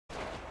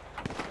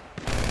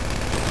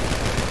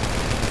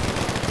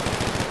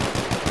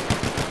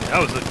That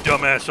was a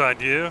dumbass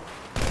idea.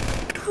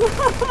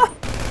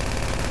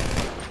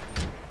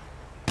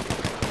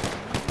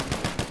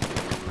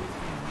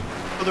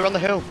 Oh, they're on the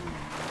hill.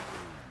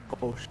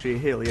 Oh shit,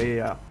 hill,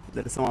 yeah.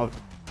 There is some out.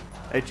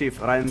 Hey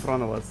Chief, right in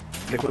front of us.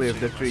 The cliff,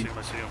 the tree.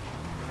 I see him.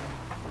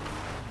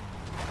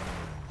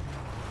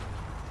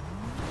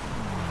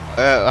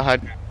 I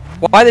had.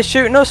 Why are they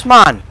shooting us,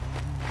 man?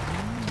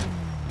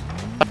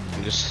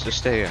 Just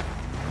stay here.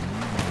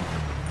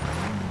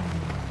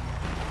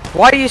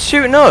 Why are you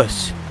shooting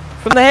us?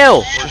 From the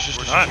hill?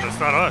 We're not, that's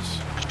not us.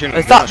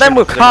 Is that them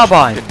with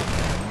carbine?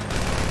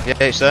 Yeah,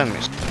 it's them.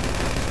 It's...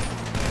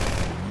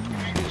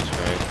 Jesus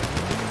Christ.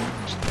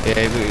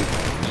 Yeah, we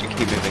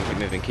keep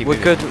moving, keep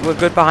moving. We're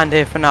good behind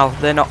here for now.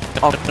 They're not.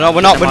 No,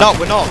 we're not. Move.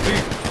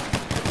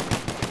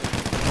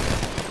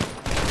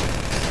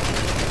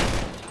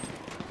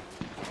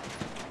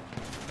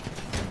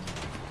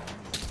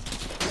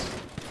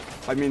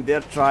 I mean, they're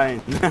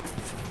trying.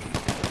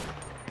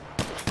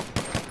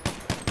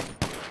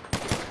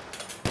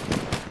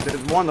 There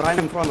is one right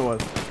in front of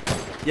us.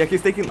 Yeah,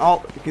 he's taking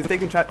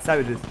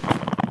savages.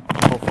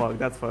 Oh fuck,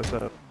 that's fucked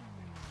up.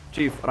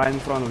 Chief, right in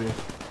front of you.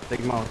 Take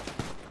him out.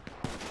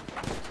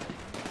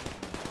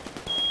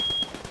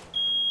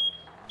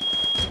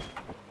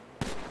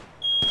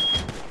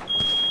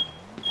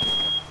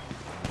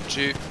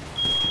 Chief.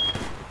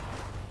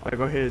 Alright,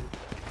 go ahead.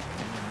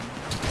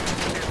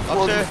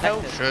 Up there,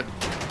 hell. Shit.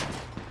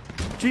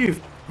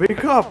 Chief,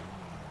 wake up!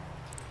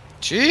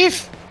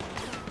 Chief?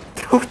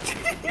 Oh,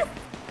 Chief!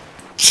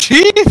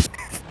 Chief?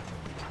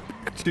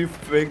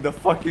 Chief, wake the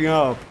fucking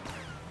up!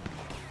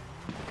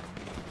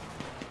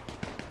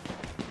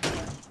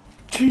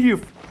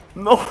 Chief!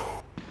 No!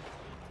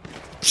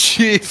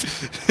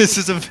 Chief, this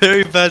is a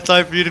very bad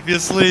time for you to be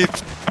asleep.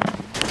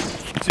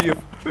 Chief,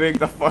 wake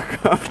the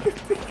fuck up!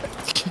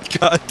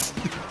 God.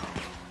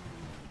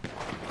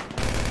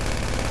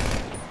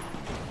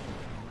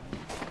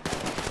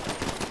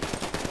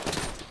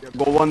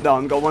 Go one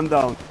down, go one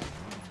down.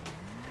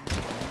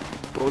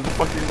 Close the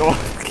fucking door.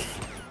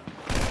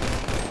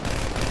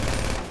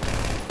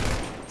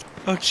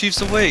 Oh, Chief's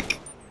awake.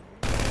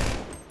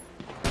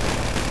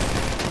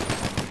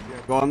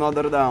 Go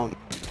another down.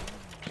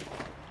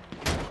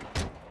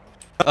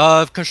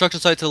 Construction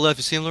site to the left.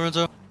 You see him,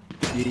 Lorenzo?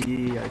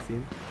 Yeah, I see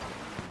him.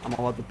 I'm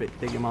about to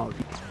take him out.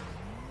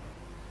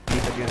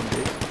 Eat again,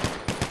 bitch.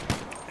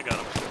 I got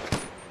him.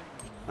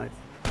 Nice.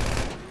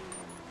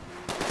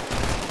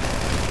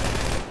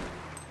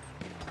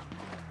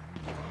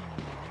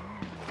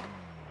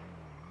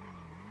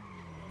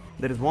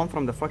 There is one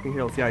from the fucking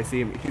hills. Yeah, I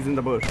see him. He's in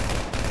the bush.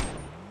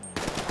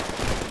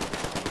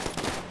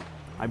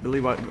 I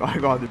believe I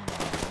got it.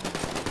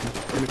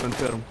 Let me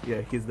confirm.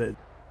 Yeah, he's dead.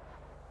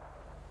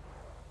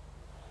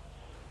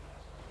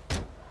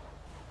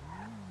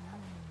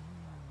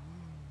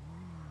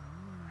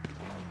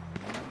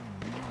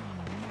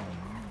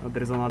 Oh,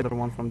 there is another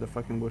one from the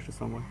fucking bushes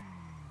somewhere.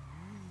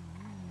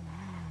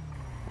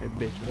 Hey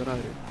bitch, where are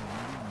you?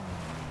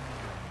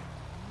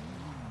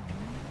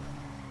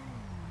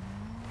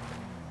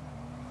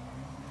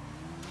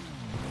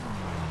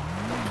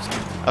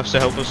 Officer,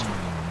 help us.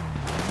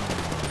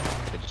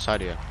 Okay, just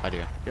hide here.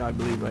 Yeah, I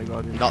believe I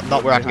got it.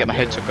 Not where I can get my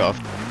head took off.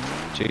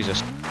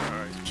 Jesus.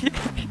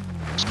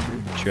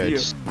 Shred,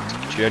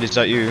 is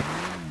that you?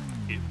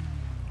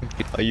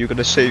 Are you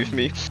gonna save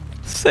me?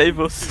 Save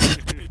us.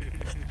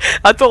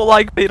 I don't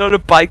like being on a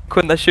bike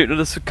when they're shooting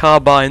us with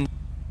carbine.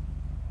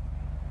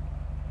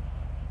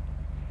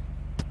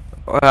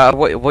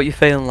 What you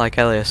feeling like,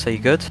 Elias? Are you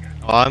good?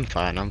 Oh, I'm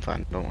fine, don't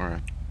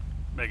worry.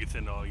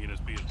 Megaton, all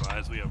units be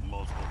advised, we have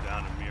multiple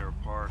down in Mirror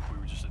Park. We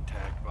were just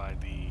attacked by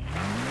the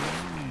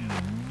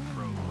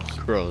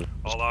crows.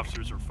 All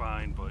officers are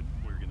fine, but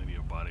we're gonna need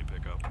a body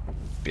pickup.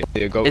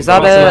 Is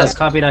that a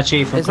copy that,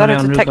 Chief. Is that a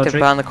detective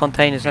behind the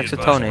containers next to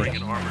Tony?